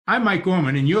I'm Mike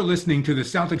Gorman, and you're listening to the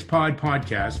Celtics Pod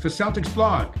podcast for Celtics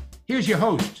Blog. Here's your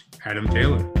host, Adam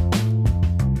Taylor.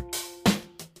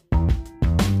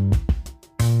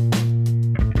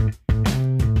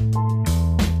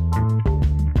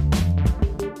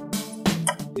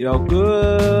 Yo,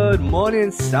 good morning,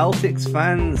 Celtics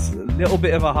fans. A little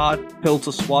bit of a hard pill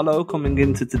to swallow coming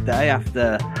into today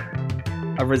after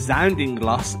a resounding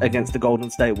loss against the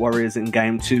Golden State Warriors in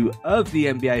Game 2 of the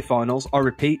NBA Finals. I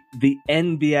repeat, the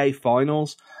NBA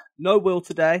Finals. No Will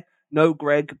today, no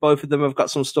Greg. Both of them have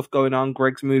got some stuff going on.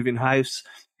 Greg's moving house.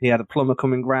 He had a plumber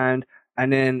coming round.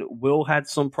 And then Will had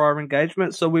some prior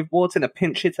engagement. So we've brought in a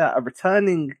pinch hitter, a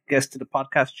returning guest to the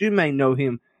podcast. You may know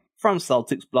him from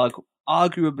Celtics Blog.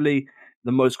 Arguably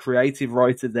the most creative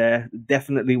writer there.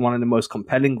 Definitely one of the most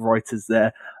compelling writers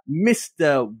there.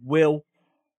 Mr. Will.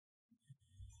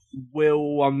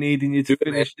 Will, I'm needing you to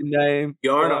finish the name.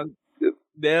 Bjarna.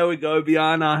 There we go,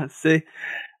 Bjarna. See?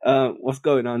 What's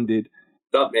going on, dude?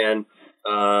 What's up, man?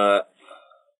 I'll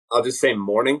just say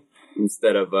morning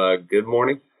instead of good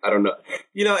morning. I don't know.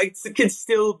 You know, it can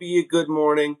still be a good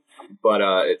morning, but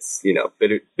it's, you know,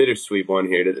 bittersweet one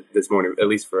here this morning, at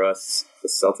least for us, the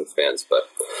Celtics fans. But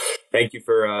thank you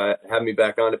for having me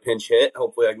back on to pinch hit.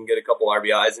 Hopefully I can get a couple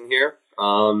RBIs in here.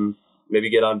 Maybe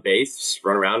get on base,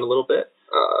 run around a little bit.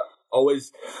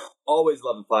 Always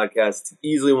love the podcast.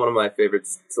 Easily one of my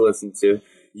favorites to listen to.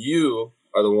 You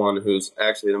are the one who's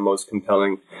actually the most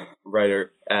compelling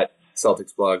writer at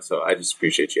Celtics Blog, so I just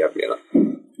appreciate you having me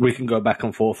on. We can go back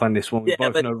and forth on this one. We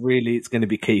both know really it's going to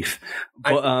be Keith.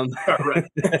 But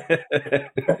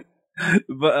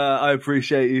but I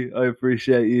appreciate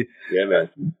you. Yeah, man.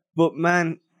 But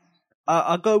man,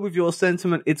 I'll go with your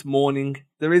sentiment. It's morning.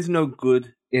 There is no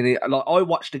good in it. Like, I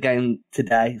watched the game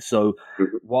today, so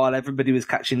while everybody was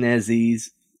catching their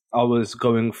Z's, I was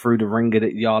going through the ringer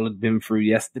that y'all had been through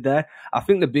yesterday. I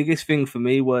think the biggest thing for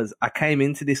me was I came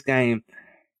into this game.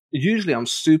 Usually I'm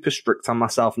super strict on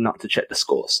myself not to check the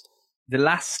scores. The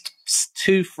last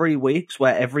 2-3 weeks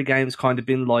where every game's kind of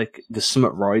been like the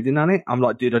summit riding on it, I'm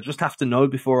like, dude, I just have to know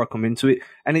before I come into it.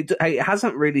 And it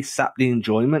hasn't really sapped the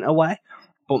enjoyment away.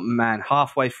 But man,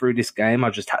 halfway through this game, I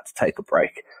just had to take a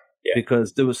break. Yeah.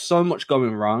 Because there was so much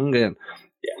going wrong. And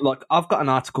like, I've got an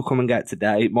article coming out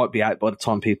today. It might be out by the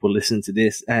time people listen to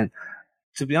this. And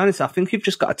to be honest, I think you've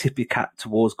just got to tip your cap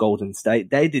towards Golden State.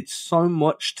 They did so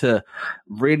much to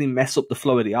really mess up the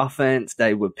flow of the offense.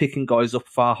 They were picking guys up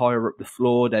far higher up the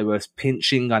floor. They were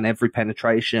pinching on every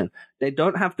penetration. They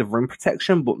don't have the rim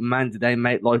protection, but man, did they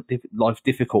make life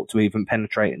difficult to even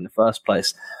penetrate in the first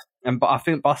place. But I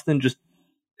think Boston just,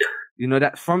 you know,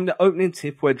 that from the opening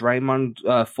tip where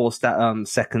Draymond forced that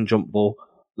second jump ball,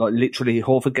 like literally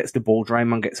Horford gets the ball,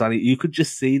 Draymond gets on it, you could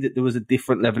just see that there was a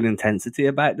different level of intensity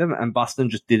about them, and Boston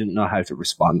just didn't know how to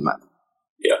respond, man.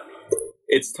 Yeah.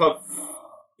 It's tough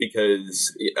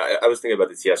because I was thinking about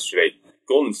this yesterday.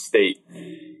 Golden State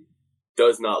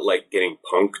does not like getting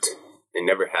punked. They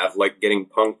never have liked getting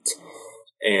punked.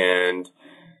 And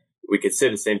we could say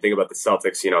the same thing about the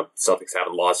Celtics. You know, Celtics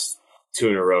haven't lost 2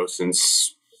 in a row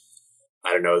since,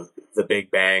 I don't know, the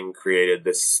Big Bang created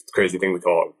this crazy thing we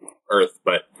call Earth,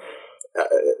 but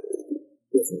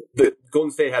the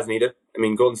Golden State hasn't either. I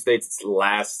mean, Golden State's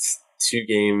last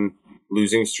 2-game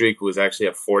losing streak was actually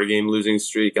a 4-game losing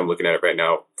streak. I'm looking at it right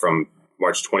now from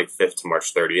March 25th to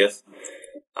March 30th.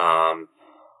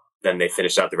 Then they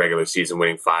finished out the regular season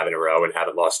winning 5 in a row and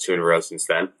haven't lost 2 in a row since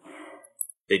then.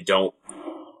 They don't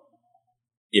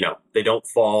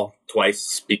fall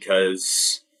twice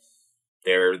because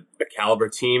they're a caliber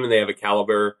team and they have a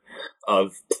caliber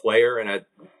of player and a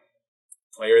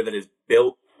player that is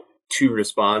built to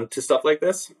respond to stuff like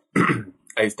this.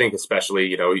 I think especially,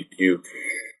 you know, you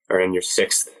are in your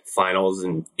 6th finals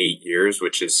in 8 years,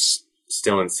 which is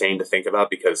still insane to think about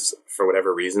because for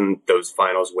whatever reason, those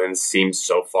finals wins seem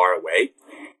so far away.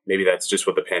 Maybe that's just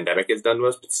what the pandemic has done to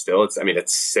us, but still,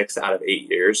 it's 6 out of 8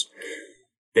 years.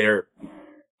 They're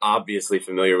obviously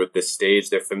familiar with this stage.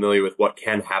 They're familiar with what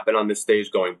can happen on this stage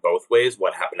going both ways,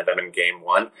 what happened to them in Game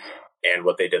 1 and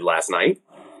what they did last night.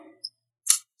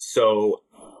 So,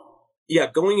 yeah,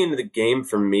 going into the game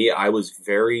for me, I was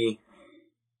very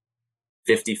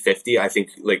 50-50. I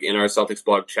think, like, in our Celtics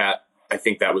blog chat, I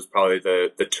think that was probably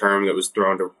the term that was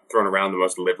thrown around the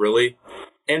most liberally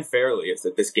and fairly, is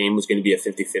that this game was going to be a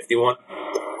 50-50 one.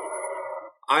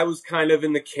 I was kind of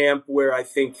in the camp where I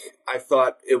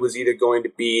thought it was either going to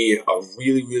be a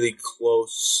really, really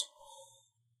close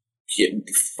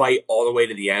fight all the way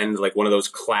to the end, like one of those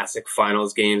classic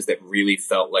finals games that really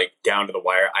felt like down to the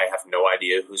wire. I have no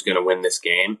idea who's going to win this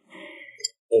game.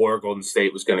 or Golden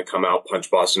State was going to come out, punch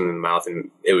Boston in the mouth,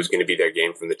 and it was going to be their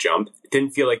game from the jump. It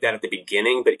didn't feel like that at the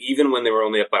beginning, but even when they were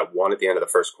only up by 1 at the end of the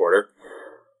first quarter,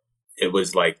 it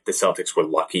was like the Celtics were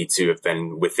lucky to have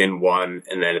been within 1.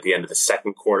 And then at the end of the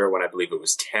second quarter, when I believe it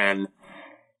was 10,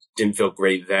 didn't feel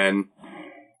great then.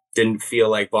 Didn't feel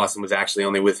like Boston was actually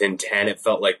only within 10. It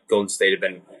felt like Golden State had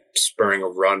been spurring a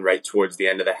run right towards the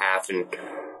end of the half and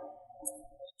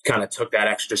kind of took that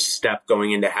extra step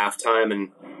going into halftime, and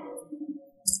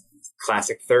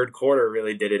classic third quarter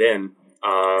really did it in.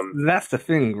 That's the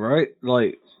thing, right?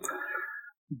 Like,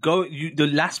 the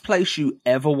last place you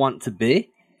ever want to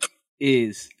be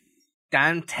is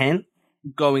down 10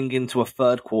 going into a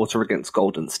third quarter against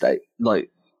Golden State.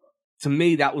 Like, to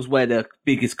me, that was where the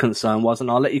biggest concern was, and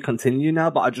I'll let you continue now,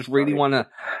 but I just really want to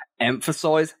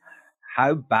emphasize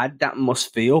how bad that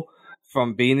must feel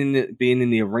from being in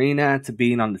the arena to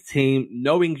being on the team,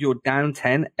 knowing you're down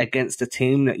 10 against a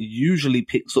team that usually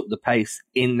picks up the pace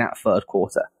in that third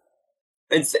quarter.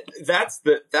 And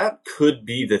that could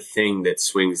be the thing that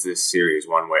swings this series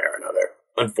one way or another,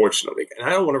 unfortunately. And I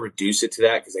don't want to reduce it to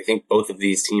that because I think both of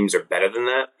these teams are better than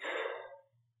that.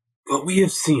 But we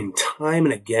have seen time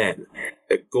and again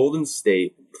that Golden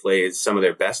State plays some of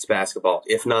their best basketball,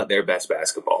 if not their best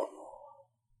basketball,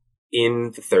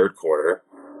 in the third quarter,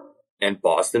 and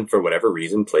Boston, for whatever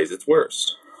reason, plays its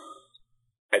worst.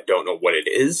 I don't know what it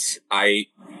is.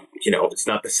 It's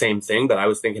not the same thing, but I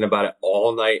was thinking about it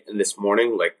all night and this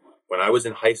morning. Like, when I was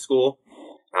in high school,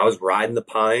 I was riding the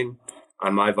pine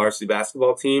on my varsity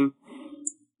basketball team.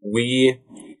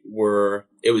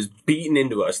 It was beaten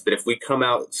into us that if we come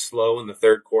out slow in the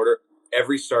third quarter,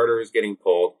 every starter is getting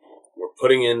pulled. We're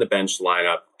putting in the bench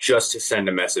lineup just to send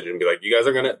a message and be like, you guys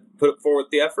are going to put forward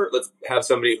the effort. Let's have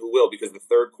somebody who will, because the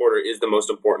third quarter is the most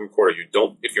important quarter.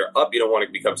 If you're up, you don't want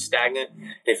to become stagnant.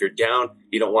 And if you're down,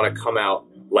 you don't want to come out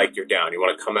like you're down. You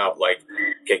want to come out like,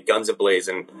 get guns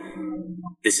a-blazing.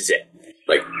 This is it.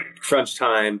 Like, crunch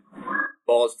time,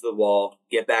 balls to the wall,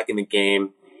 get back in the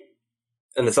game.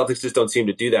 And the Celtics just don't seem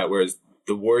to do that, whereas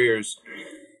the Warriors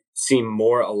seem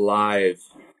more alive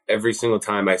every single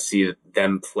time I see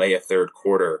them play a third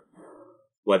quarter.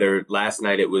 Whether last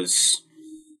night it was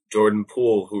Jordan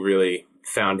Poole who really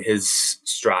found his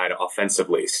stride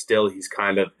offensively. Still, he's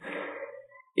kind of,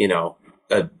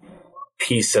 a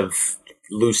piece of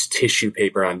loose tissue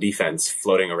paper on defense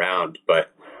floating around.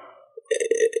 But,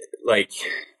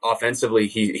 offensively,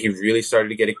 he really started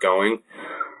to get it going.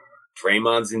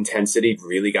 Draymond's intensity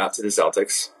really got to the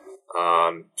Celtics.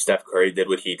 Steph Curry did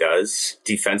what he does.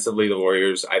 Defensively, the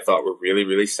Warriors, I thought, were really,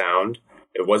 really sound.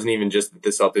 It wasn't even just that the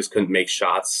Celtics couldn't make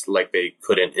shots like they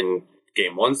couldn't in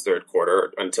Game 1's third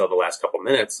quarter until the last couple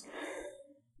minutes.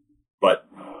 But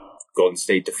Golden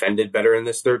State defended better in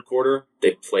this third quarter.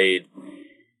 They played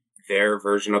their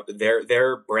version of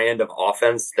their brand of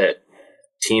offense that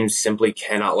teams simply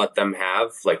cannot let them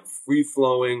have, like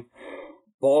free-flowing,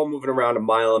 ball moving around a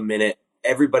mile a minute,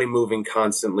 everybody moving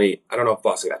constantly. I don't know if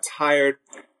Boston got tired.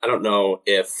 I don't know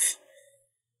if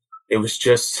it was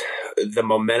just the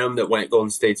momentum that went Golden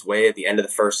State's way at the end of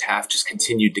the first half just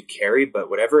continued to carry. But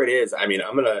whatever it is,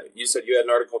 you said you had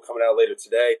an article coming out later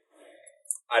today.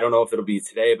 I don't know if it'll be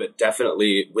today, but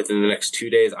definitely within the next 2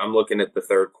 days, I'm looking at the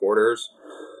third quarters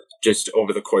just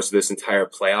over the course of this entire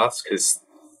playoffs. Because,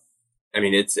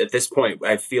 it's at this point,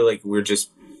 I feel like we're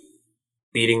just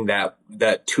beating that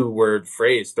 2-word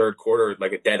phrase, third quarter,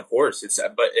 like a dead horse. It's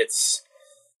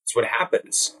what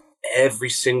happens every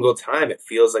single time. It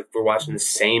feels like we're watching the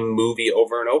same movie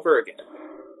over and over again.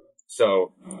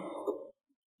 So,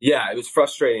 yeah, it was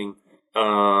frustrating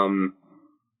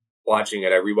watching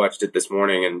it. I rewatched it this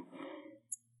morning, and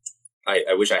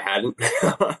I wish I hadn't.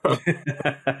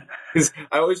 Because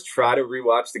I always try to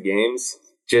rewatch the games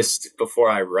just before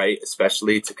I write,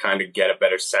 especially to kind of get a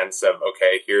better sense of,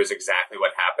 okay, here's exactly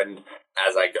what happened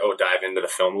as I go dive into the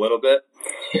film a little bit.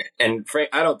 And Frank,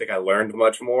 I don't think I learned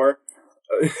much more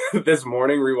this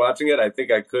morning rewatching it. I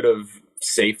think I could have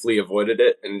safely avoided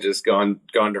it and just gone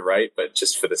to write, but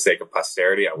just for the sake of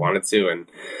posterity, I wanted to. And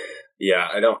yeah,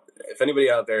 if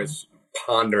anybody out there is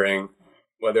pondering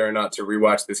whether or not to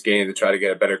rewatch this game to try to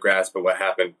get a better grasp of what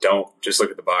happened, don't just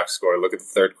look at the box score, look at the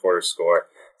third quarter score.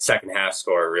 Second half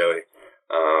score, really.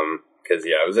 Because,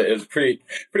 it was pretty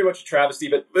much a travesty,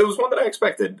 but it was one that I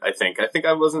expected, I think. I think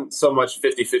I wasn't so much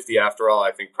 50-50 after all.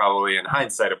 I think probably in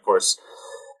hindsight, of course,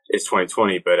 it's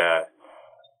 2020. But, I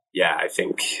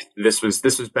think this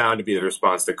was bound to be the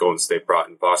response that Golden State brought,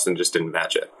 and Boston just didn't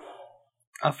match it.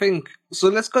 I think, so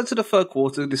let's go to the third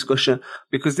quarter discussion,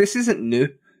 because this isn't new.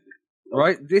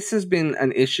 Right, this has been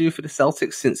an issue for the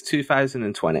Celtics since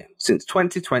 2020. Since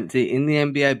 2020, in the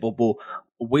NBA bubble,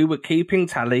 we were keeping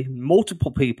tally.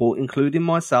 Multiple people, including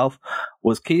myself,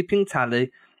 was keeping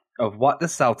tally of what the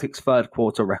Celtics' third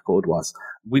quarter record was.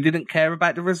 We didn't care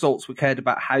about the results. We cared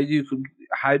about how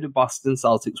the Boston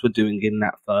Celtics were doing in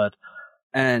that third.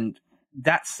 And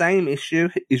that same issue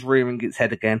is rearing its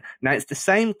head again. Now, it's the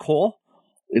same core.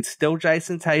 It's still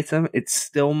Jason Tatum. It's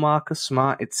still Marcus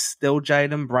Smart. It's still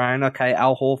Jaylen Brown. Okay,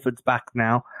 Al Horford's back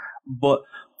now. But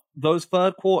those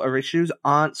third quarter issues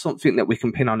aren't something that we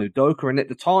can pin on Udoka. And at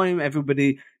the time,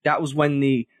 that was when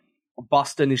the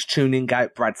Boston is tuning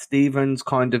out Brad Stevens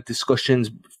kind of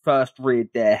discussions first reared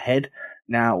their head.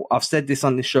 Now, I've said this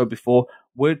on this show before.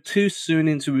 We're too soon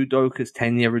into Udoka's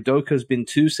tenure. Udoka's been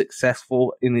too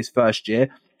successful in his first year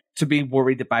to be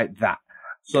worried about that.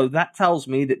 So that tells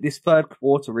me that this third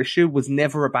quarter issue was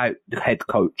never about the head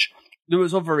coach. There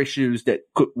was other issues that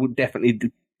would definitely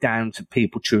be down to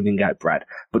people tuning out Brad,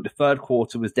 but the third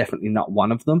quarter was definitely not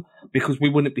one of them because we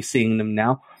wouldn't be seeing them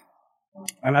now.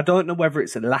 And I don't know whether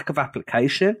it's a lack of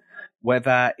application,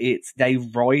 whether it's they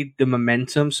ride the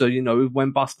momentum. So,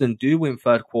 when Boston do win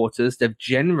third quarters, they've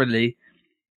generally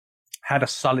had a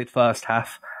solid first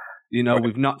half.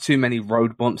 With not too many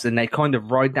road bumps, and they kind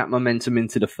of ride that momentum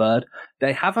into the third.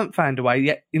 They haven't found a way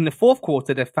yet. In the fourth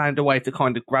quarter, they've found a way to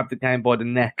kind of grab the game by the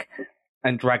neck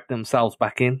and drag themselves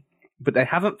back in. But they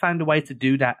haven't found a way to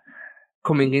do that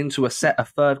coming into a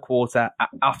third quarter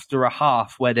after a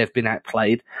half where they've been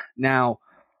outplayed. Now,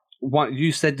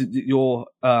 you said that your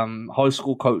high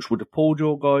school coach would have pulled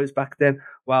your guys back then.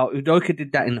 Well, Udoka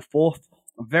did that in the fourth.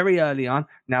 Very early on.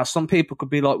 Now, some people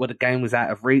could be like, well, the game was out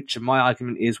of reach. And my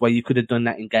argument is, well, you could have done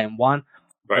that in game one.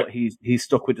 Right. But he's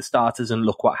stuck with the starters and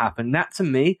look what happened. That, to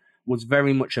me, was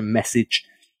very much a message.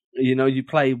 You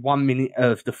play 1 minute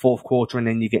of the fourth quarter and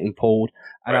then you're getting pulled.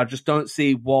 And right. I just don't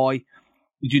see why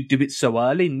you do it so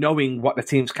early, knowing what the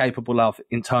team's capable of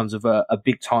in terms of a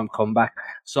big-time comeback.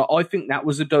 So I think that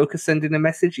was Udoka sending a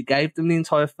message. He gave them the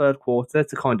entire third quarter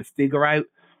to kind of figure out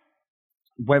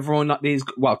whether or not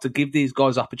to give these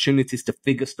guys opportunities to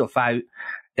figure stuff out.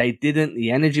 They didn't. The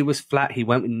energy was flat. He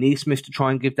went with Nesmith to try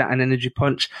and give that an energy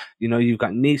punch. You've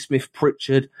got Nesmith,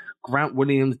 Pritchard, Grant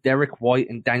Williams, Derek White,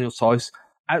 and Daniel Tice.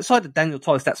 Outside of Daniel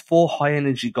Tice, that's 4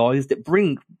 high-energy guys that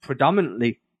bring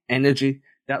predominantly energy.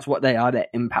 That's what they are. They're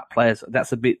impact players.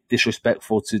 That's a bit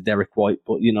disrespectful to Derek White,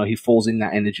 but, he falls in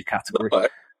that energy category. Go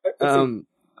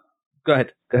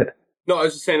ahead. No, I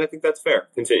was just saying I think that's fair.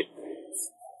 Continue.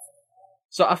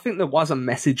 So I think there was a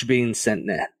message being sent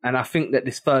there. And I think that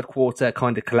this third quarter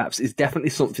kind of collapse is definitely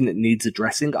something that needs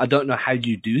addressing. I don't know how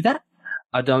you do that.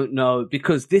 I don't know,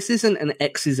 because this isn't an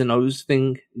X's and O's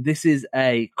thing. This is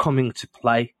a coming to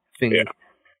play thing.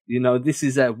 Yeah. This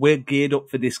is we're geared up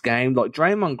for this game. Like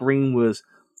Draymond Green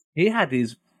he had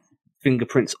his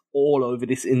fingerprints all over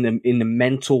this in the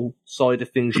mental side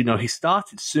of things. He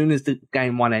started as soon as the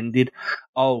game one ended.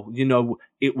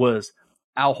 It was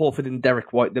Al Horford and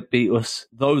Derek White that beat us.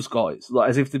 Those guys, like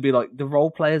as if to be like the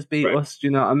role players beat us. Do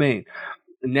you know what I mean?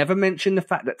 Never mentioned the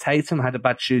fact that Tatum had a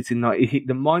bad shooting night.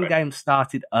 The mind game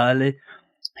started early.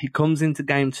 He comes into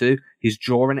game two. He's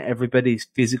drawing at everybody. He's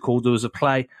physical. There was a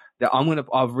play that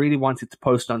I really wanted to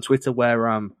post on Twitter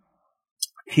where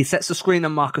he sets a screen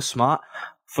on Marcus Smart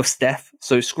for Steph.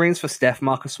 So screens for Steph.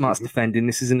 Marcus Smart's defending.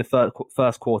 This is in the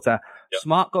first quarter. Yep.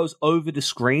 Smart goes over the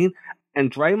screen,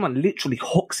 and Draymond literally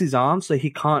hooks his arm so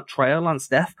he can't trail on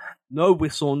Steph. No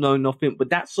whistle, no nothing. But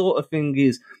that sort of thing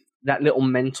is that little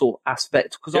mental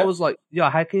aspect. Because I was like,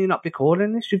 how can you not be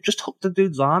calling this? You've just hooked the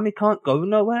dude's arm. He can't go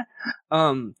nowhere.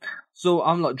 So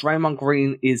I'm like, Draymond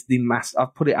Green is the master.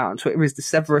 I've put it out on Twitter. He's the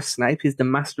Severus Snape. He's the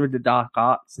master of the dark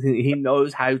arts. He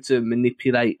knows how to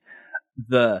manipulate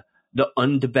the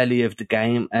underbelly of the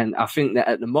game. And I think that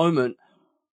at the moment,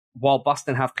 while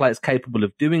Boston have players capable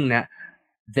of doing that,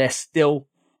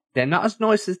 they're not as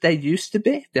nice as they used to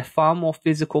be. They're far more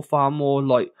physical, far more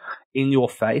like in your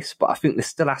face. But I think there's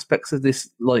still aspects of this,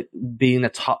 like being a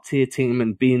top tier team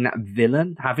and being that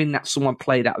villain, having that someone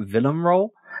play that villain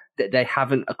role that they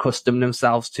haven't accustomed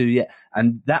themselves to yet.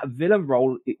 And that villain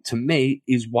role, to me,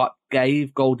 is what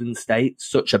gave Golden State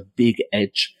such a big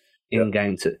edge in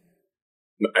game two.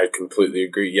 I completely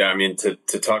agree. Yeah, I mean, to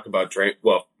talk about Draymond,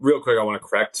 well, real quick, I want to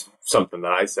correct something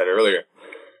that I said earlier.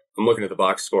 I'm looking at the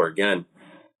box score again.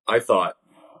 I thought,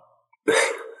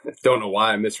 don't know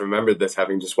why I misremembered this,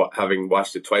 having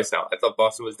watched it twice now. I thought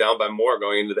Boston was down by more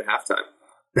going into the halftime.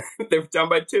 They were down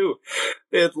by 2.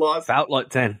 They had lost. Felt like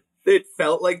 10. It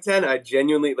felt like 10. I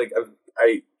genuinely,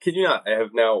 I kid you not, I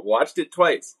have now watched it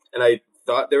twice, and I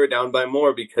thought they were down by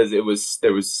more because there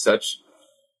was such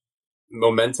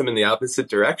momentum in the opposite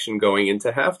direction going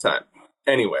into halftime.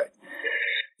 Anyway,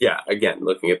 yeah, again,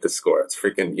 looking at the score, it's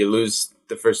freaking, you lose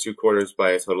the first 2 quarters by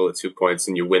a total of 2 points,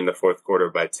 and you win the fourth quarter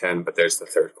by 10, but there's the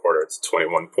third quarter. It's a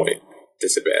 21-point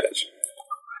disadvantage.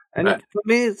 And for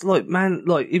me, it's like, man,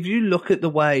 like if you look at the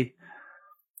way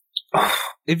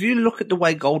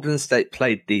Golden State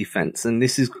played defense, and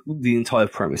this is the entire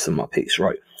premise of my piece,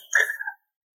 right?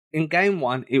 In game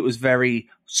one, it was very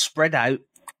spread out.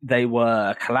 They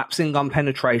were collapsing on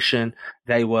penetration.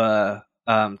 They were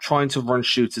trying to run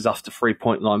shooters off the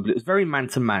 3-point line, but it was very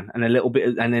man-to-man and a little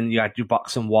bit, and then you had your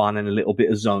box and one and a little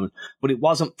bit of zone, but it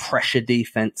wasn't pressure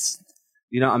defense.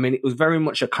 You know what I mean? It was very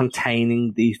much a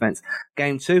containing defense.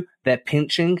 Game two, they're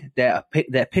pinching. Their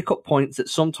pickup points that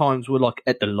sometimes were like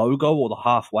at the logo or the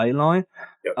halfway line.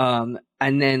 Yep.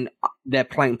 And then they're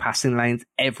playing passing lanes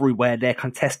everywhere. They're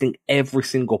contesting every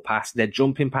single pass. They're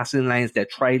jumping passing lanes. They're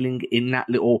trailing in that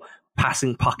little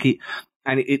passing pocket.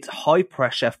 And it's high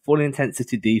pressure, full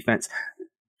intensity defense.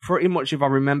 Pretty much, if I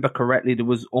remember correctly, there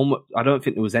was almost, I don't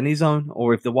think there was any zone,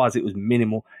 or if there was, it was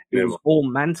minimal. It was all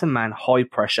man-to-man, high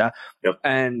pressure. Yep.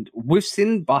 And we've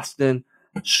seen Boston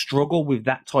struggle with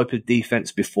that type of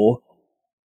defense before,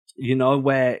 you know,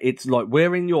 where it's like,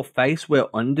 we're in your face, we're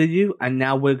under you, and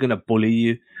now we're going to bully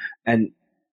you. And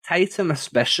Tatum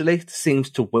especially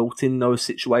seems to wilt in those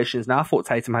situations. Now, I thought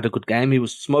Tatum had a good game. He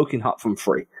was smoking hot from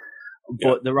free.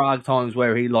 But there are times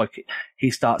where he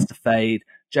starts to fade.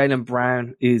 Jaylen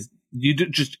Brown is,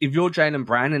 if you're Jaylen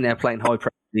Brown and they're playing high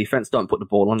pressure defense, don't put the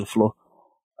ball on the floor.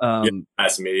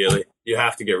 That's immediately. You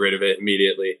have to get rid of it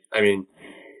immediately. I mean,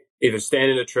 either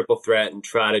stand in a triple threat and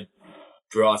try to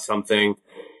draw something,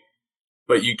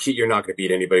 but you're not going to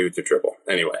beat anybody with your triple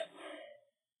anyway.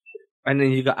 And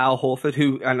then you got Al Horford,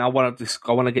 who, and I want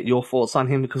to get your thoughts on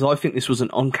him, because I think this was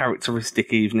an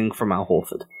uncharacteristic evening from Al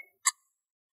Horford.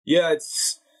 Yeah,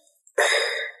 it's...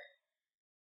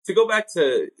 To go back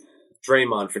to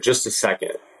Draymond for just a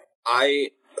second,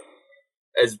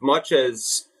 as much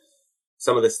as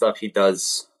some of the stuff he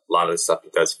does, a lot of the stuff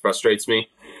he does frustrates me,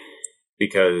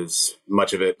 because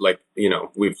much of it, like, you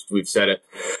know, we've said it,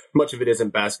 much of it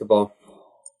isn't basketball.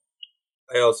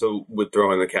 I also would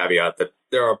throw in the caveat that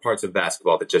there are parts of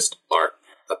basketball that just aren't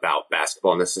about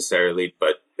basketball necessarily,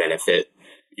 but benefit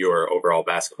your overall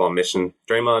basketball mission.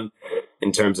 Draymond,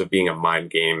 in terms of being a mind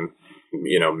game,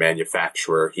 you know,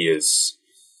 manufacturer, he is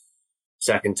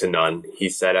second to none. He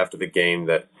said after the game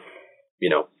that, you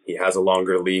know, he has a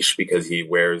longer leash because he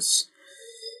wears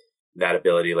that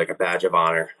ability like a badge of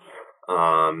honor.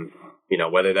 You know,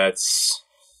 whether that's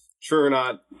true or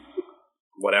not,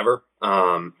 whatever.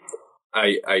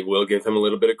 I will give him a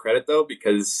little bit of credit though,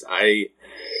 because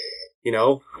you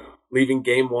know, leaving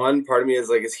game one, part of me is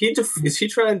like, is he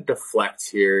trying to deflect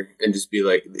here and just be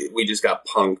like, we just got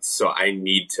punked, so I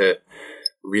need to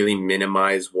really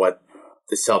minimize what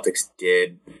the Celtics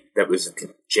did that was a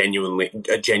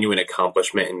genuine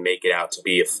accomplishment and make it out to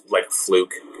be like a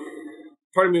fluke.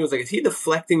 Part of me was like, is he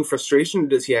deflecting frustration, or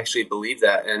does he actually believe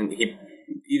that? And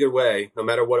either way, no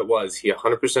matter what it was, he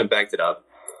 100% backed it up.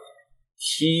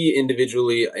 He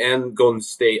individually and Golden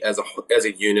State as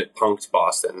a unit punked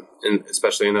Boston, and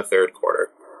especially in the third quarter.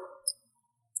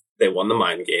 They won the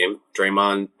mind game.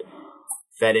 Draymond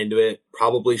fed into it.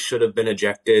 Probably should have been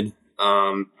ejected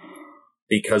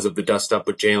because of the dust up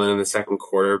with Jaylen in the second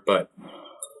quarter, but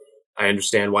I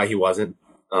understand why he wasn't.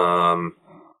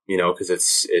 You know, because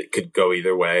it could go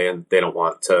either way, and they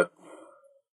probably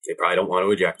don't want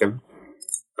to eject him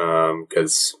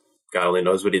because God only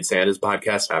knows what he'd say on his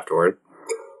podcast afterward.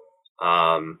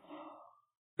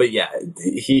 But yeah,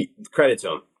 credit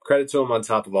to him on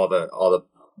top of all the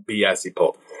BS he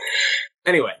pulled.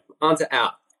 Anyway, on to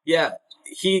Al. Yeah,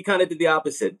 he kind of did the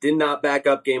opposite. Did not back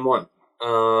up game one.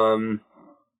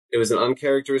 It was an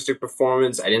uncharacteristic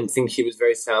performance. I didn't think he was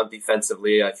very sound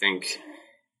defensively. I think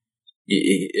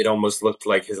it almost looked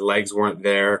like his legs weren't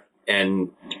there.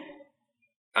 And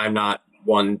I'm not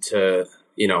one to,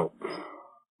 you know,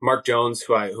 Mark Jones,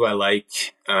 who I like,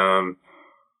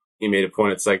 he made a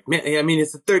point. It's like, man, I mean,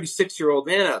 it's a 36-year-old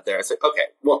man out there. It's like, okay,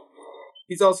 well,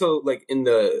 he's also like in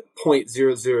the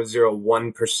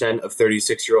 0.0001% of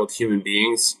 36-year-old human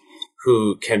beings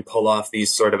who can pull off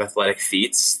these sort of athletic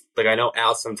feats. Like, I know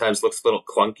Al sometimes looks a little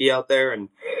clunky out there, and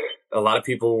a lot of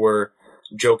people were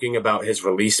joking about his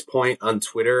release point on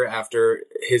Twitter after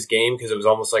his game, because it was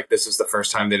almost like this is the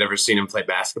first time they'd ever seen him play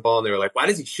basketball, and they were like, why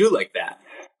does he shoot like that?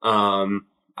 I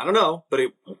don't know, but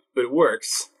it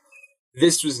works.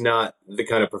 This was not the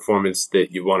kind of performance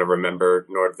that you want to remember,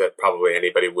 nor that probably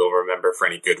anybody will remember for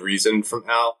any good reason from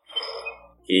Al.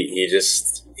 He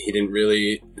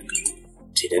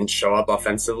didn't show up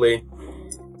offensively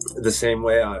the same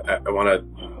way. I want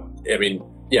to, I mean,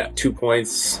 yeah, 2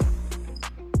 points.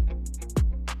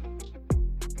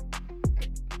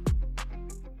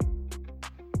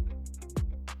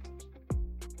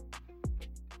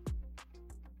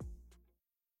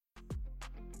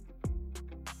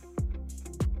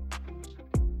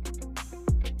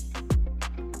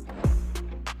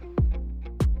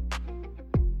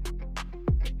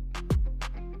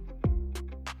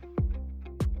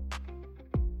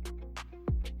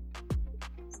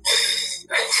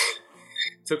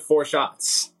 took 4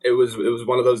 shots. It was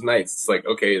one of those nights. It's like,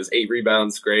 okay, it was 8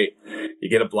 rebounds, great. You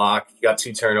get a block, you got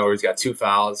 2 turnovers, you got 2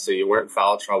 fouls, so you weren't in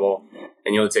foul trouble,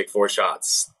 and you only take 4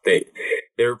 shots. They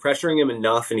were pressuring him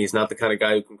enough, and he's not the kind of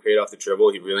guy who can create off the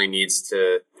dribble. He really needs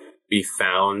to be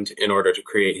found in order to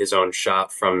create his own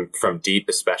shot from deep,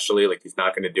 especially. Like, he's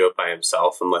not going to do it by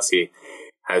himself unless he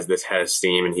has this head of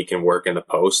steam and he can work in the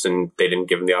post, and they didn't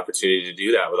give him the opportunity to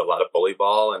do that with a lot of bully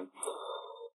ball, and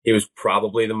he was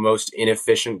probably the most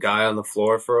inefficient guy on the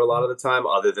floor for a lot of the time,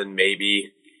 other than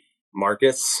maybe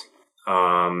Marcus.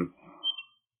 Jalen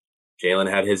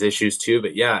had his issues too,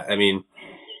 but yeah, I mean,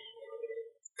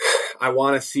 I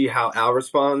want to see how Al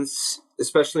responds,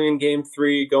 especially in Game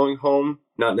 3 going home.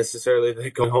 Not necessarily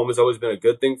that going home has always been a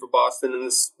good thing for Boston in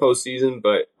this postseason,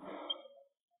 but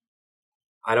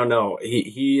I don't know.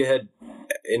 He had,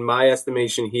 in my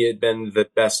estimation, he had been the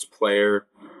best player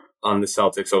on the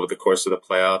Celtics over the course of the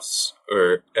playoffs,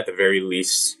 or at the very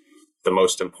least, the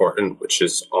most important, which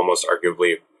is almost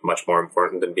arguably much more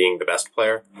important than being the best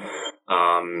player.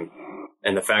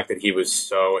 And the fact that he was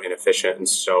so inefficient and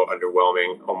so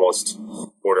underwhelming, almost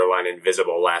borderline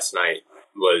invisible last night,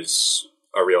 was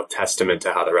a real testament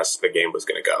to how the rest of the game was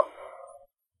going to go.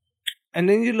 And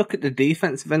then you look at the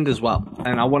defensive end as well,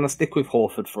 and I want to stick with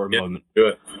Horford for a moment. Do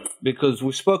it. Because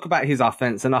we spoke about his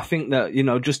offense, and I think that,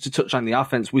 just to touch on the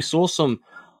offense, we saw some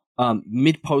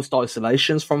mid-post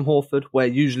isolations from Horford, where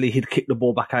usually he'd kick the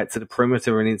ball back out to the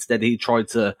perimeter, and instead he tried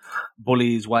to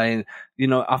bully his way. And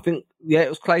I think, it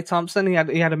was Klay Thompson. He had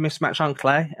a mismatch on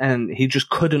Klay, and he just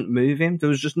couldn't move him. There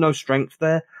was just no strength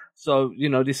there. So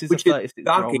this is a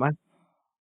 36-year-old man.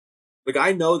 Like,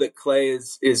 I know that Klay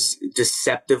is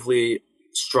deceptively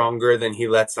stronger than he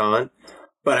lets on,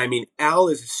 but I mean, Al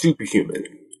is a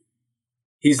superhuman.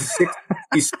 He's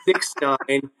 6'9",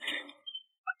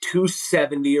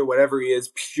 270 or whatever he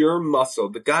is, pure muscle.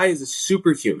 The guy is a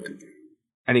superhuman.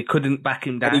 And he couldn't back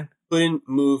him down. And he couldn't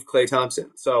move Klay Thompson.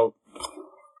 So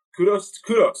kudos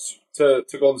to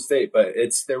Golden State, but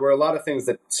there were a lot of things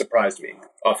that surprised me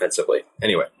offensively.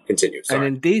 Anyway, continue. Sorry.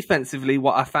 And then defensively,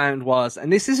 what I found was,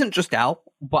 and this isn't just Al,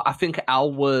 but I think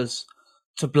Al was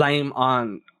to blame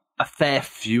on a fair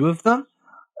few of them,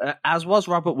 as was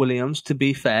Robert Williams, to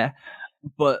be fair,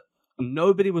 but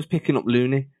nobody was picking up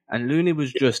Looney, and Looney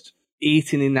was just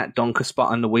eating in that dunker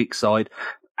spot on the weak side.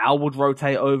 Al would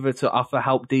rotate over to offer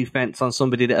help defense on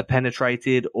somebody that had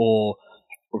penetrated, or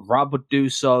Rob would do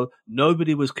so.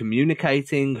 Nobody was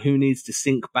communicating who needs to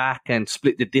sink back and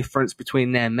split the difference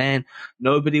between their men.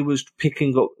 Nobody was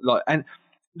picking up, and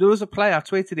there was a play, I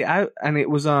tweeted it out, and it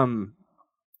was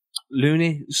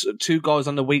Looney, 2 guys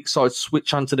on the weak side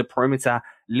switch onto the perimeter,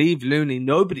 leave Looney.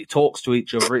 Nobody talks to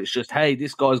each other. It's just, hey,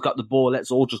 this guy's got the ball,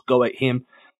 let's all just go at him.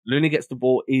 Looney gets the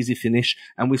ball, easy finish.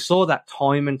 And we saw that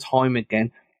time and time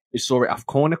again. We saw it off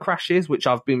corner crashes, which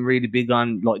I've been really big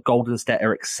on. Like, Golden State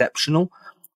are exceptional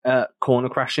corner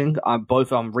crashing,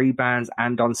 both on rebounds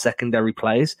and on secondary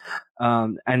plays.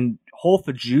 And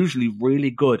Horford's usually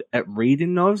really good at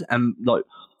reading those and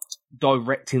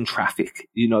directing traffic,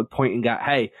 pointing out,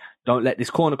 hey, don't let this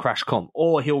corner crash come.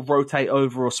 Or he'll rotate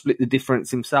over or split the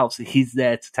difference himself, so he's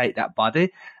there to take that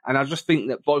body. And I just think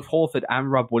that both Horford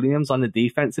and Rob Williams on the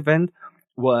defensive end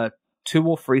were 2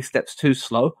 or 3 steps too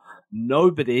slow.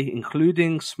 Nobody,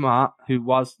 including Smart, who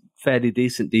was fairly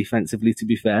decent defensively, to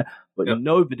be fair, but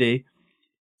nobody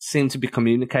seemed to be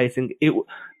communicating.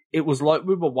 It was like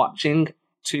we were watching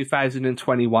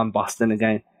 2021 Boston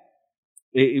again.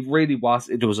 It really was.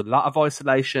 There was a lot of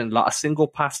isolation, a lot of single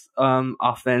pass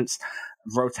offense.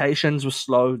 Rotations were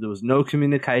slow. There was no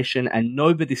communication, and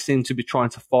nobody seemed to be trying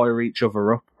to fire each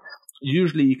other up.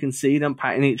 Usually you can see them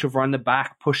patting each other on the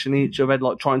back, pushing each other,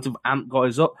 trying to amp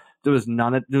guys up. There was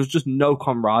just no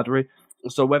camaraderie.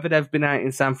 So whether they've been out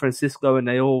in San Francisco and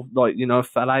they all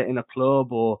fell out in a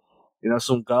club, or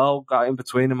some girl got in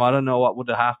between them, I don't know what would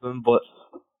have happened, but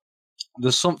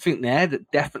there's something there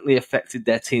that definitely affected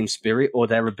their team spirit or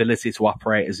their ability to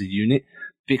operate as a unit,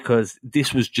 because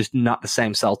this was just not the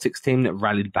same Celtics team that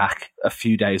rallied back a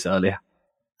few days earlier.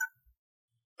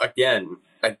 Again,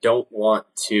 I don't want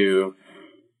to,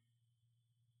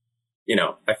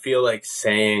 I feel like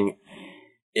saying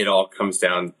it all comes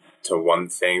down to one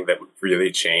thing that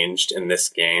really changed in this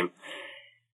game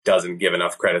doesn't give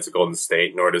enough credit to Golden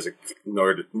State, nor does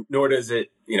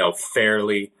it,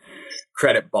 fairly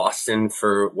credit Boston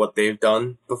for what they've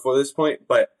done before this point.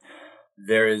 But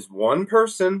there is one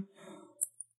person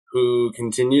who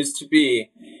continues to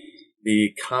be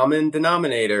the common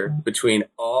denominator between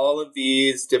all of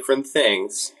these different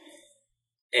things,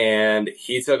 and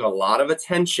he took a lot of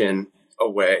attention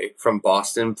away from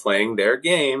Boston playing their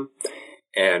game,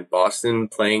 and Boston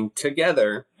playing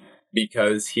together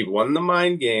because he won the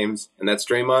mind games, and that's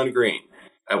Draymond Green.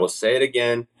 I will say it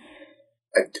again.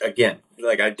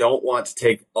 I don't want to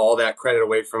take all that credit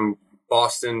away from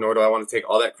Boston, nor do I want to take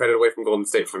all that credit away from Golden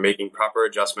State for making proper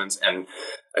adjustments. And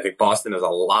I think Boston is a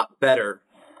lot better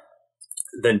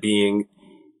than being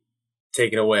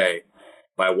taken away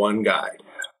by one guy.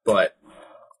 But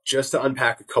just to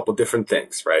unpack a couple different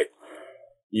things, right?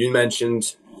 You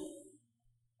mentioned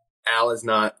Al is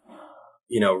not,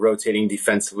 rotating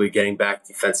defensively, getting back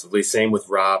defensively. Same with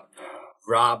Rob.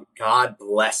 Rob, God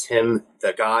bless him.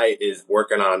 The guy is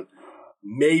working on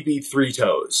maybe 3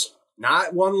 toes.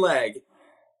 Not one leg.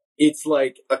 It's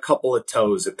like a couple of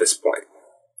toes at this point.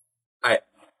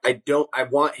 I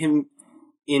want him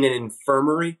in an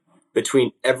infirmary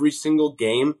between every single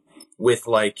game with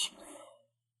like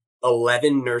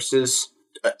 11 nurses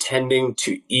attending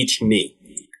to each knee.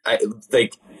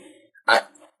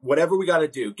 Whatever we got to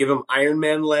do, give him Iron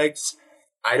Man legs.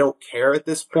 I don't care at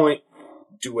this point.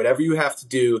 Do whatever you have to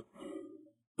do.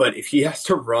 But if he has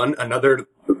to run another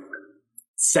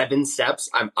 7 steps,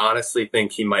 I honestly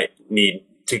think he might need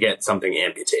to get something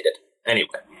amputated.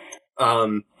 Anyway,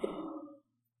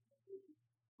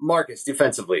 Marcus,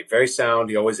 defensively, very sound.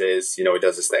 He always is. He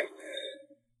does his thing.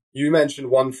 You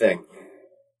mentioned one thing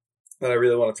that I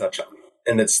really want to touch on,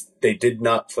 and it's they did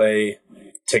not play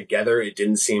together. It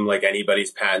didn't seem like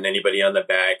anybody's patting anybody on the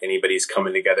back, anybody's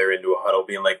coming together into a huddle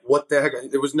being like, what the heck?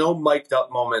 There was no mic'd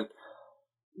up moment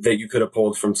that you could have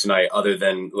pulled from tonight other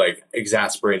than like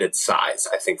exasperated sighs,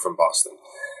 I think, from Boston.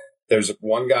 There's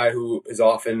one guy who is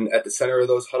often at the center of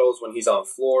those huddles when he's on the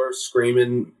floor,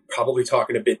 screaming, probably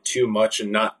talking a bit too much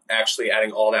and not actually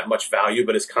adding all that much value,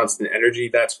 but his constant energy.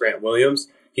 That's Grant Williams.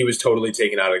 He was totally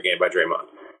taken out of the game by Draymond.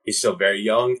 He's still very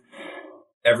young.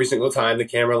 Every single time the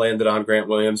camera landed on Grant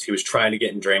Williams, he was trying to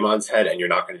get in Draymond's head, and you're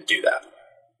not going to do that.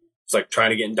 It's like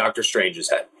trying to get in Doctor Strange's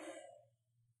head.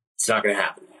 It's not going to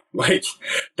happen. Like,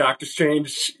 Doctor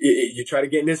Strange, you try to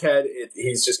get in his head,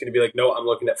 he's just going to be like, no, I'm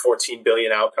looking at 14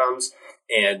 billion outcomes,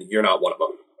 and you're not one of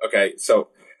them. Okay, so...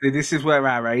 This is where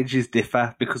our ages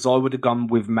differ, because I would have gone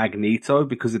with Magneto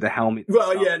because of the helmet.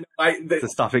 Well, yeah, to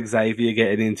stop Xavier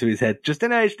getting into his head. Just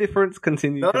an age difference.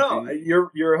 Continue. No, you're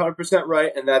 100%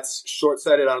 right, and that's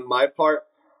short-sighted on my part.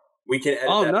 We can edit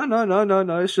that.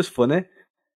 No. It's just funny.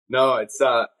 No, it's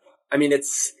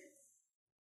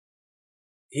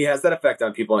he has that effect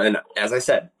on people, and as I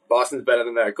said, Boston's better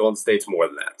than that. Golden State's more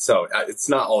than that. So it's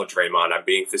not all Draymond. I'm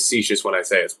being facetious when I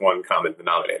say it's one common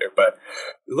denominator. But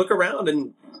look around,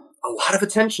 and a lot of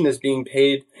attention is being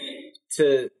paid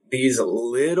to these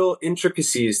little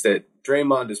intricacies that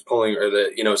Draymond is pulling, or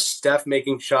the Steph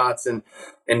making shots and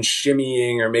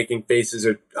shimmying or making faces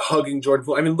or hugging Jordan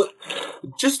Poole. I mean,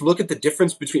 look at the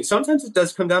difference between. Sometimes it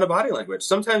does come down to body language.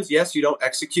 Sometimes, yes, you don't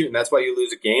execute, and that's why you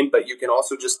lose a game. But you can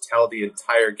also just tell the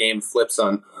entire game flips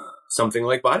on something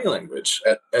like body language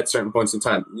at certain points in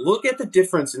time. Look at the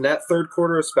difference in that third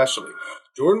quarter, especially.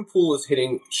 Jordan Poole is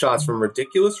hitting shots from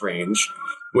ridiculous range,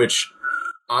 which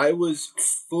I was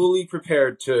fully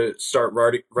prepared to start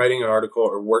writing an article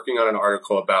or working on an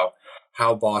article about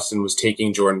how Boston was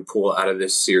taking Jordan Poole out of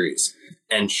this series.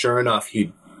 And sure enough,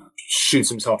 he shoots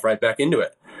himself right back into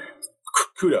it.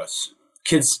 Kudos.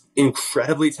 Kid's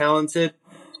incredibly talented.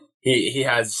 He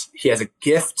has a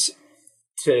gift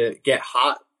to get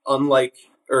hot, unlike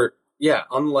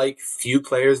few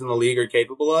players in the league are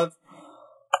capable of.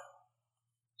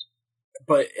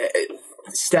 But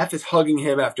Steph is hugging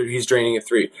him after he's draining a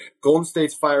 3. Golden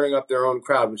State's firing up their own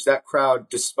crowd, which that crowd,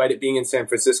 despite it being in San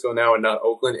Francisco now and not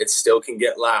Oakland, it still can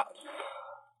get loud.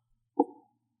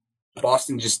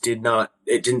 Boston just it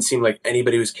didn't seem like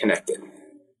anybody was connected.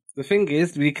 The thing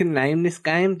is, we can name this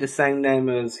game the same name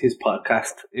as his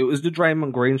podcast. It was the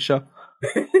Draymond Green Show.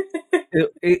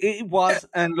 It was,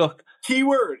 and look.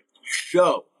 Keyword,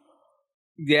 show.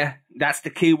 Yeah, that's the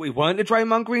key. We weren't the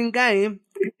Draymond Green game.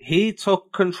 He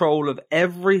took control of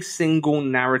every single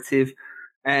narrative.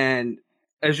 And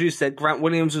as you said, Grant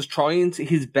Williams was trying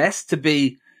his best to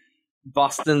be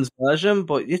Boston's version,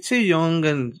 but you're too young,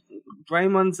 and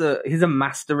Draymond's he's a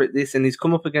master at this, and he's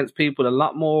come up against people a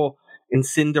lot more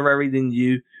incendiary than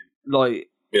you. Like,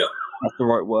 yeah, that's the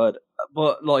right word.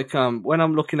 But like, when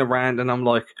I'm looking around and I'm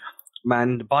like,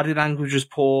 man, the body language was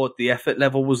poor, the effort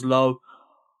level was low.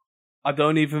 I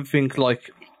don't even think there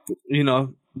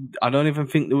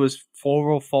was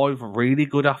 4 or 5 really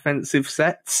good offensive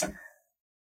sets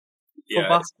for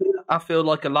Boston. I feel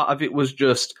like a lot of it was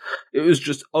just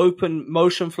open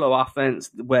motion flow offense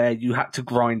where you had to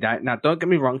grind out. Now, don't get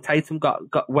me wrong, Tatum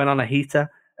went on a heater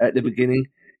at the beginning,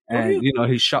 and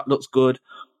his shot looks good,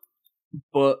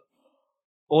 but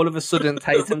all of a sudden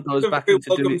Tatum goes back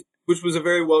into doing. Which was a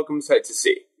very welcome sight to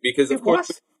see, because of course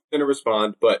he's going to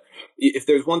respond. But if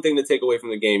there's one thing to take away from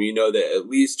the game, you know that at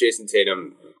least Jason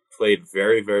Tatum played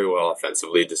very, very well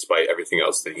offensively, despite everything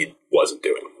else that he wasn't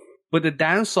doing. But the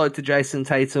downside to Jason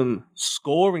Tatum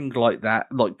scoring like that,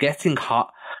 like getting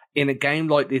hot in a game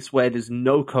like this where there's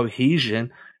no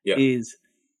cohesion, is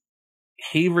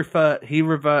he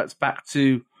reverts back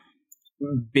to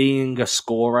being a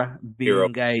scorer,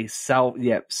 being a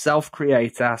self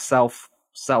creator, self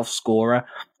scorer.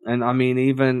 And I mean,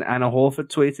 even Anna Horford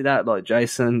tweeted out, like,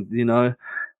 Jason, you know,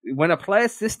 when a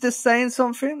player's sister's saying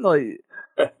something, like,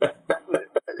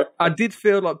 I did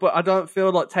feel like, but I don't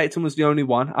feel like Tatum was the only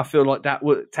one. I feel like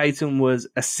Tatum was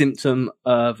a symptom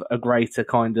of a greater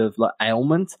kind of like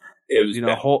ailment. It was, you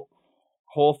know,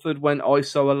 Horford went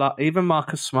ISO a lot. Even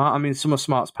Marcus Smart. I mean, some of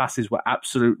Smart's passes were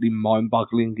absolutely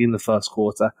mind-boggling in the first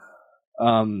quarter.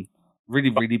 Really,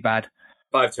 really bad.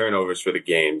 5 turnovers for the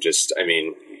game. Just, I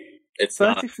mean, it's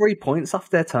 33 points off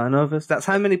their turnovers. That's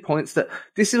how many points that.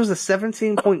 This was a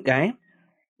 17-point game.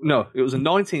 No, it was a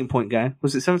 19-point game.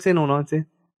 Was it 17 or 19?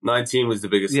 19 was the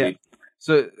biggest lead.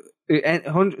 So it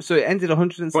ended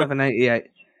 107-88.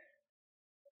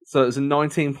 So it was a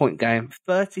 19-point game.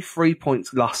 33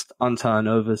 points lost on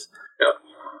turnovers. Yeah.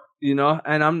 You know,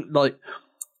 and I'm like,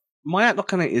 my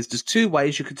outlook on it is there's 2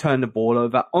 ways you could turn the ball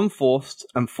over: unforced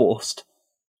and forced.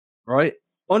 Right?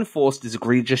 Unforced is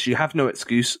egregious. You have no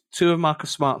excuse. 2 of Marcus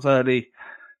Smart's early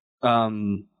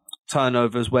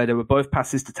turnovers, where they were both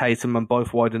passes to Tatum and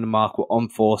both wide in the mark, were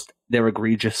unforced. They're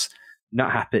egregious.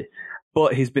 Not happy.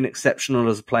 But he's been exceptional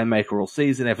as a playmaker all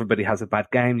season. Everybody has a bad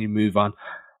game. You move on.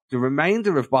 The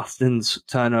remainder of Boston's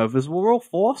turnovers were all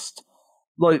forced.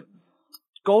 Like,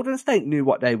 Golden State knew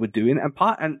what they were doing.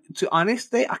 And to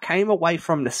honestly, I came away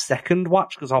from the second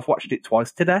watch, because I've watched it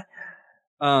twice today,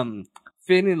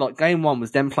 feeling like game 1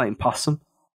 was them playing possum.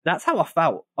 That's how I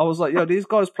felt. I was like, yo, these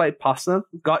guys played possum,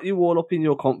 got you all up in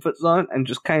your comfort zone, and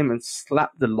just came and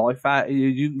slapped the life out of you.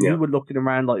 You were looking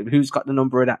around like, who's got the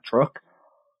number of that truck?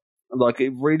 Like,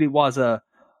 it really was a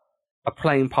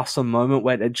playing possum moment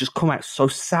where they just come out so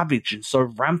savage and so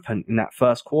rampant in that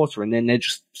first quarter, and then they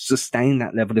just sustain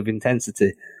that level of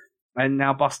intensity. And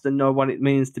now Boston know what it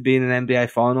means to be in an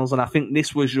NBA Finals, and I think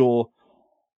this was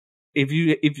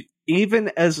if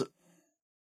even as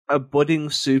a budding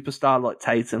superstar like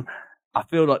Tatum, I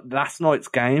feel like last night's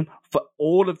game, for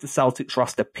all of the Celtics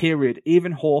roster, period,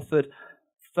 even Horford,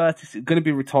 30, going to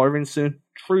be retiring soon,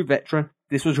 true veteran,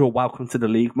 this was your welcome to the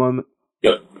league moment.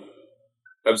 Yeah.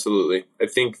 Absolutely. I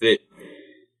think that,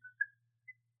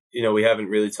 you know, we haven't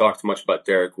really talked much about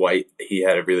Derek White. He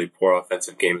had a really poor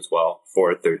offensive game as well.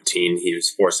 4-13. He was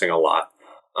forcing a lot.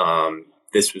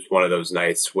 This was one of those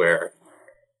nights where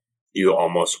you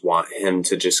almost want him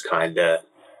to just kind of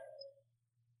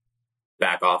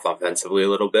back off offensively a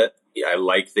little bit. Yeah, I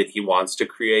like that he wants to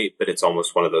create, but it's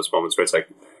almost one of those moments where it's like,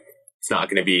 it's not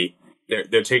going to be,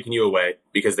 they're taking you away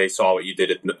because they saw what you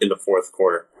did in the fourth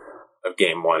quarter of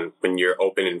game 1. When you're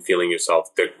open and feeling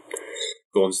yourself, the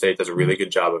Golden State does a really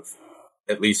good job of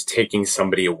at least taking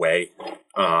somebody away.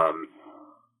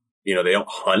 You know, they don't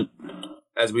hunt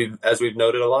as we've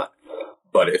noted a lot,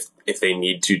 but if they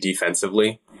need to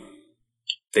defensively,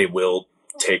 they will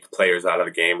take players out of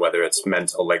the game, whether it's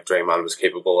mental like Draymond was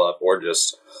capable of, or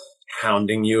just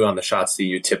hounding you on the shots that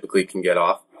you typically can get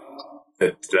off.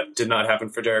 That did not happen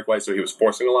for Derek White, so he was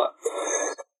forcing a lot.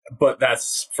 But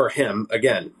that's for him,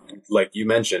 again, like you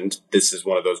mentioned, this is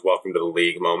one of those welcome to the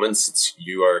league moments.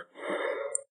 You are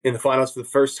in the finals for the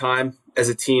first time as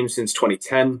a team since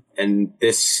 2010, and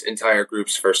this entire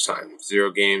group's first time.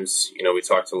 0 games, you know, we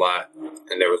talked a lot,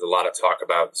 and there was a lot of talk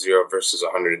about 0 versus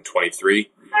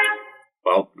 123.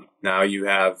 Well, now you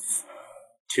have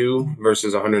 2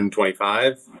 versus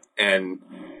 125, and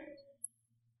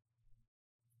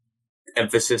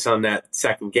emphasis on that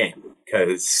second game,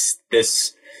 because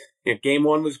this, you know, game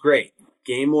 1 was great.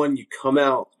 Game 1, you come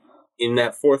out in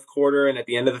that fourth quarter and at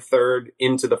the end of the third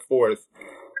into the fourth.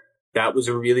 That was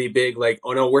a really big, like,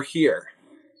 oh no, we're here.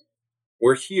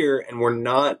 We're here, and we're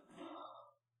not,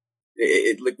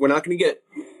 like, we're not going to get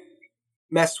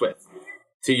messed with,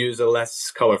 to use a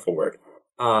less colorful word.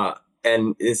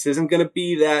 And this isn't going to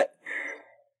be that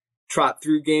trot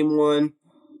through game 1,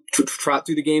 trot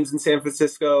through the games in San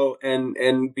Francisco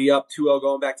and be up 2-0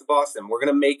 going back to Boston. We're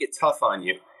going to make it tough on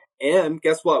you. And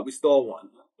guess what? We still won.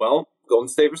 Well, Golden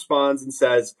State responds and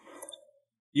says,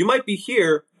 you might be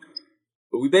here,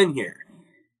 but we've been here.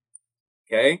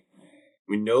 Okay?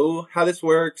 We know how this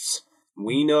works.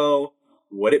 We know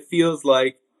what it feels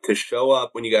like to show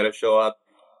up when you got to show up.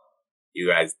 You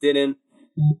guys didn't.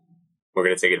 We're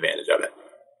going to take advantage of it.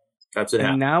 That's what And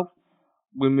happened. now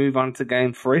we move on to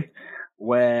game 3,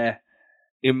 where,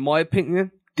 in my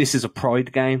opinion, this is a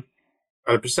pride game.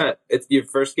 100%. It's your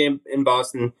first game in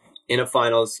Boston in a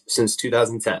finals since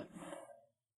 2010.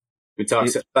 We talked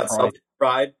It's about Celtics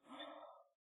pride.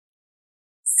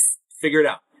 Figure it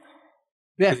out.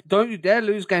 Yeah, don't you dare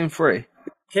lose game 3.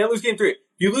 Can't lose game 3. If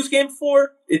you lose game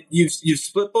 4, you've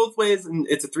split both ways, and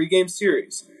it's a 3-game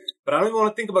series. But I don't even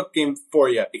want to think about game 4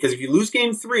 yet, because if you lose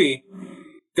game 3,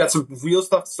 you've got some real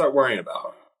stuff to start worrying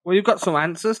about. Well, you've got some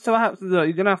answers to have to do.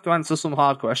 You're going to have to answer some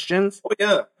hard questions. Oh,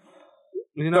 yeah.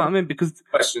 You know what I mean? Because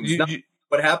questions.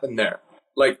 What happened there?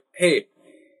 Like, hey,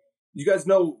 you guys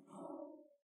know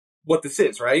what this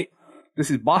is, right? This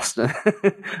is Boston.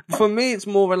 For me, it's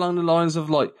more along the lines of,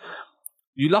 like,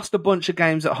 you lost a bunch of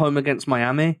games at home against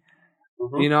Miami.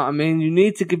 Mm-hmm. You know what I mean? You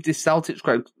need to give this Celtics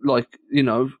crowd, like, you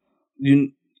know,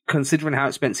 considering how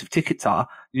expensive tickets are,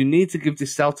 you need to give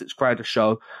this Celtics crowd a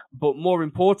show. But more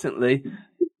importantly,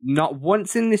 not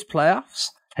once in this playoffs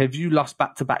have you lost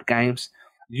back-to-back games.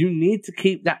 You need to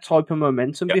keep that type of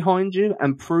momentum behind you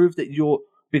and prove that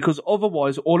because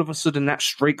otherwise, all of a sudden, that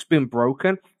streak's been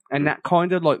broken, and that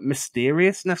kind of, like,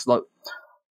 mysteriousness, like,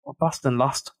 well, Boston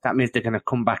lost. That means they're going to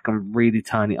come back and really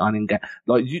turn it on and get,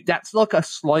 like, that's like a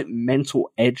slight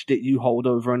mental edge that you hold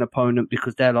over an opponent,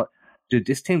 because they're like, dude,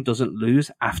 this team doesn't lose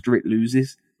after it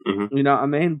loses. Mm-hmm. You know what I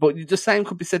mean? But the same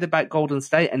could be said about Golden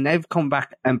State, and they've come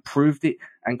back and proved it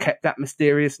and kept that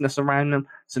mysteriousness around them.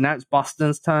 So now it's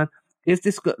Boston's turn. Is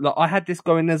this good? Like, I had this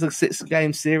going as a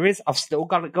 6-game series. I've still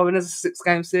got it going as a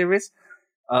 6-game series,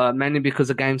 mainly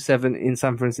because of Game 7 in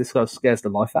San Francisco scares the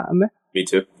life out of me. Me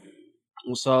too.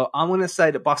 So I'm going to say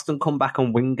that Boston come back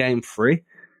and win Game 3.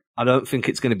 I don't think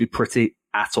it's going to be pretty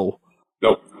at all.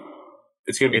 Nope.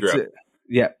 It's going to be great.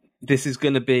 Yeah, this is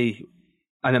going to be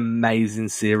an amazing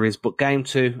series. But Game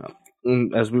 2,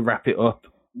 as we wrap it up,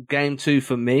 Game 2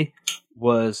 for me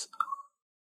was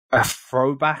a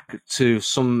throwback to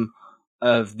some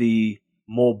of the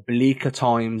more bleaker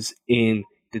times in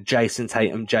the Jason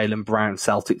Tatum, Jaylen Brown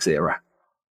Celtics era.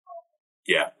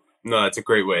 Yeah. No, that's a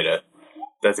great way to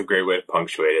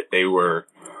punctuate it. They were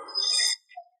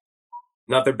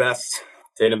not their best.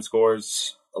 Tatum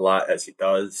scores a lot, as he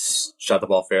does. Shot the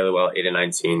ball fairly well, 8 of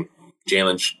 19.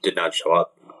 Jaylen did not show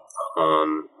up.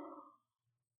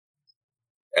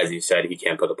 As you said, he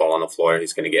can't put the ball on the floor.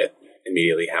 He's going to get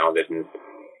immediately hounded and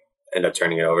end up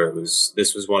turning it over.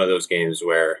 This was one of those games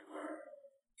where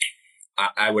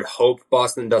I would hope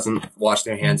Boston doesn't wash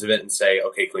their hands of it and say,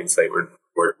 okay, clean slate,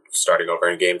 we're starting over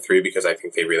in Game 3, because I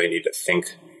think they really need to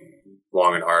think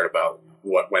long and hard about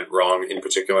what went wrong in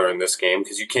particular in this game,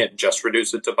 because you can't just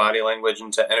reduce it to body language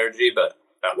and to energy, but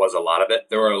that was a lot of it.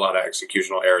 There were a lot of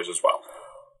executional errors as well.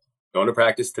 Going to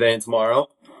practice today and tomorrow,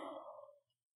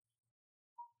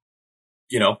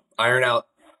 iron out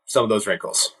some of those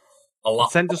wrinkles. A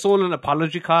lot. Send us all an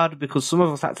apology card, because some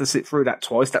of us had to sit through that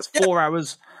twice. That's 4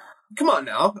 hours. Come on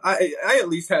now. I at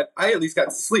least got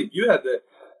to sleep. You had to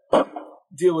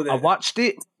deal with it. I watched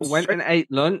it, went and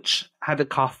ate lunch, had a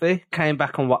coffee, came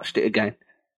back and watched it again.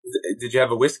 Did you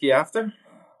have a whiskey after?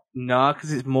 No,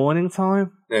 because it's morning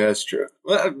time. Yeah, that's true.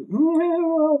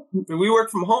 Well, we work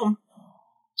from home.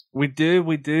 We do,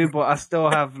 but I still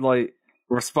have, like,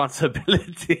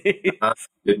 responsibility.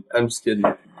 I'm just kidding.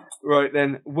 Right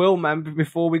then, Will, man,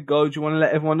 before we go, do you want to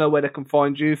let everyone know where they can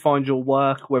find you, find your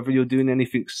work, whether you're doing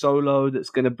anything solo that's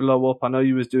going to blow up? I know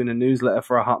you was doing a newsletter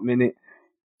for a hot minute.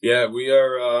 Yeah, we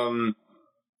are.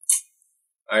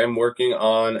 I am working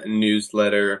on a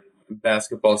newsletter,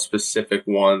 basketball-specific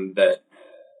one, that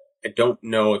I don't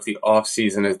know if the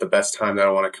off-season is the best time that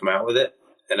I want to come out with it.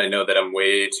 And I know that I'm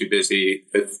way too busy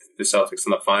with the Celtics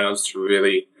in the finals to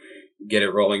really get it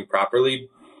rolling properly.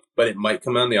 But it might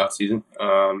come out in the off-season.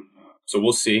 So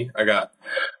we'll see. I got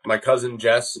my cousin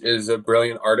Jess is a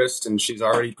brilliant artist, and she's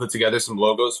already put together some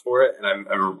logos for it, and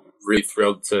I'm really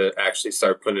thrilled to actually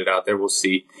start putting it out there. We'll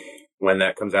see when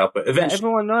that comes out, but eventually.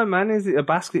 Everyone know, man. Is it a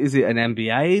basket? Is it an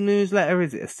NBA newsletter?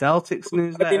 Is it a Celtics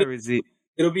newsletter? Is it?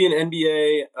 It'll be an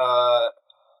NBA,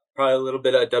 probably a little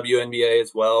bit of WNBA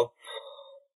as well,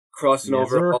 crossing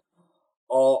over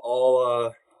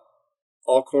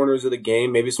all corners of the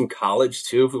game, maybe some college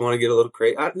too, if we want to get a little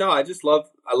crazy. I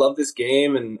love this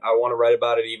game, and I want to write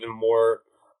about it even more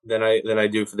than I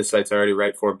do for the sites I already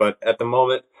write for. But at the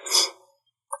moment,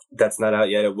 that's not out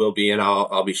yet. It will be, and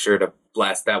I'll be sure to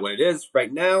blast that when it is.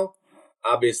 Right now,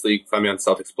 obviously, find me on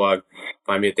Celtics blog.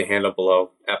 Find me at the handle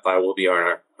below at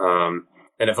 @WillBRNR.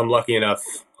 And if I'm lucky enough,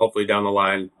 hopefully down the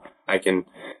line, I can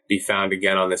be found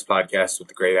again on this podcast with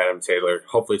the great Adam Taylor,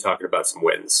 hopefully talking about some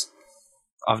wins.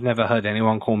 I've never heard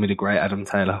anyone call me the great Adam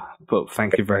Taylor, but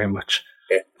thank you very much.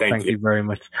 Yeah, thank you very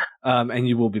much. And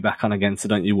you will be back on again, so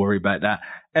don't you worry about that.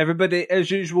 Everybody, as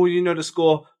usual, you know the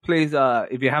score. Please,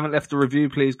 if you haven't left a review,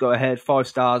 please go ahead. 5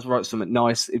 stars, write something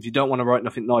nice. If you don't want to write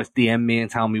nothing nice, DM me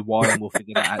and tell me why, and we'll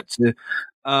figure that out too.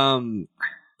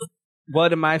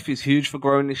 Word of mouth is huge for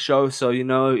growing this show. So, you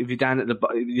know, if you're down at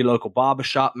your local barber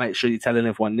shop, make sure you're telling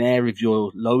everyone there. If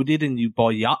you're loaded and you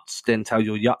buy yachts, then tell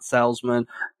your yacht salesman.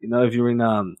 You know, if you're going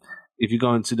to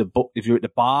if you're at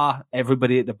the bar,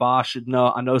 everybody at the bar should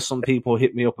know. I know some people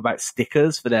hit me up about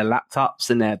stickers for their laptops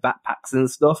and their backpacks and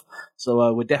stuff.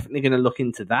 So we're definitely going to look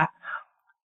into that.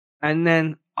 And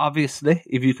then, obviously,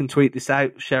 if you can tweet this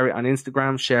out, share it on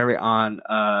Instagram, share it on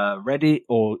Reddit,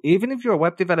 or even if you're a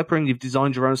web developer and you've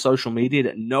designed your own social media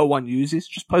that no one uses,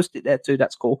 just post it there too.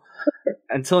 That's cool.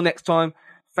 Until next time,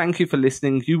 thank you for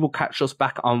listening. You will catch us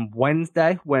back on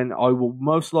Wednesday when I will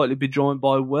most likely be joined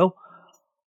by Will.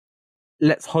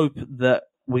 Let's hope that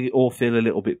we all feel a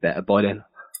little bit better by then.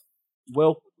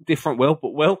 Will, different Will,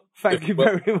 but Will, thank you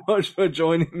very much for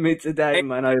joining me today,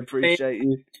 man. I appreciate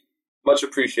you. Much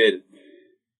appreciated.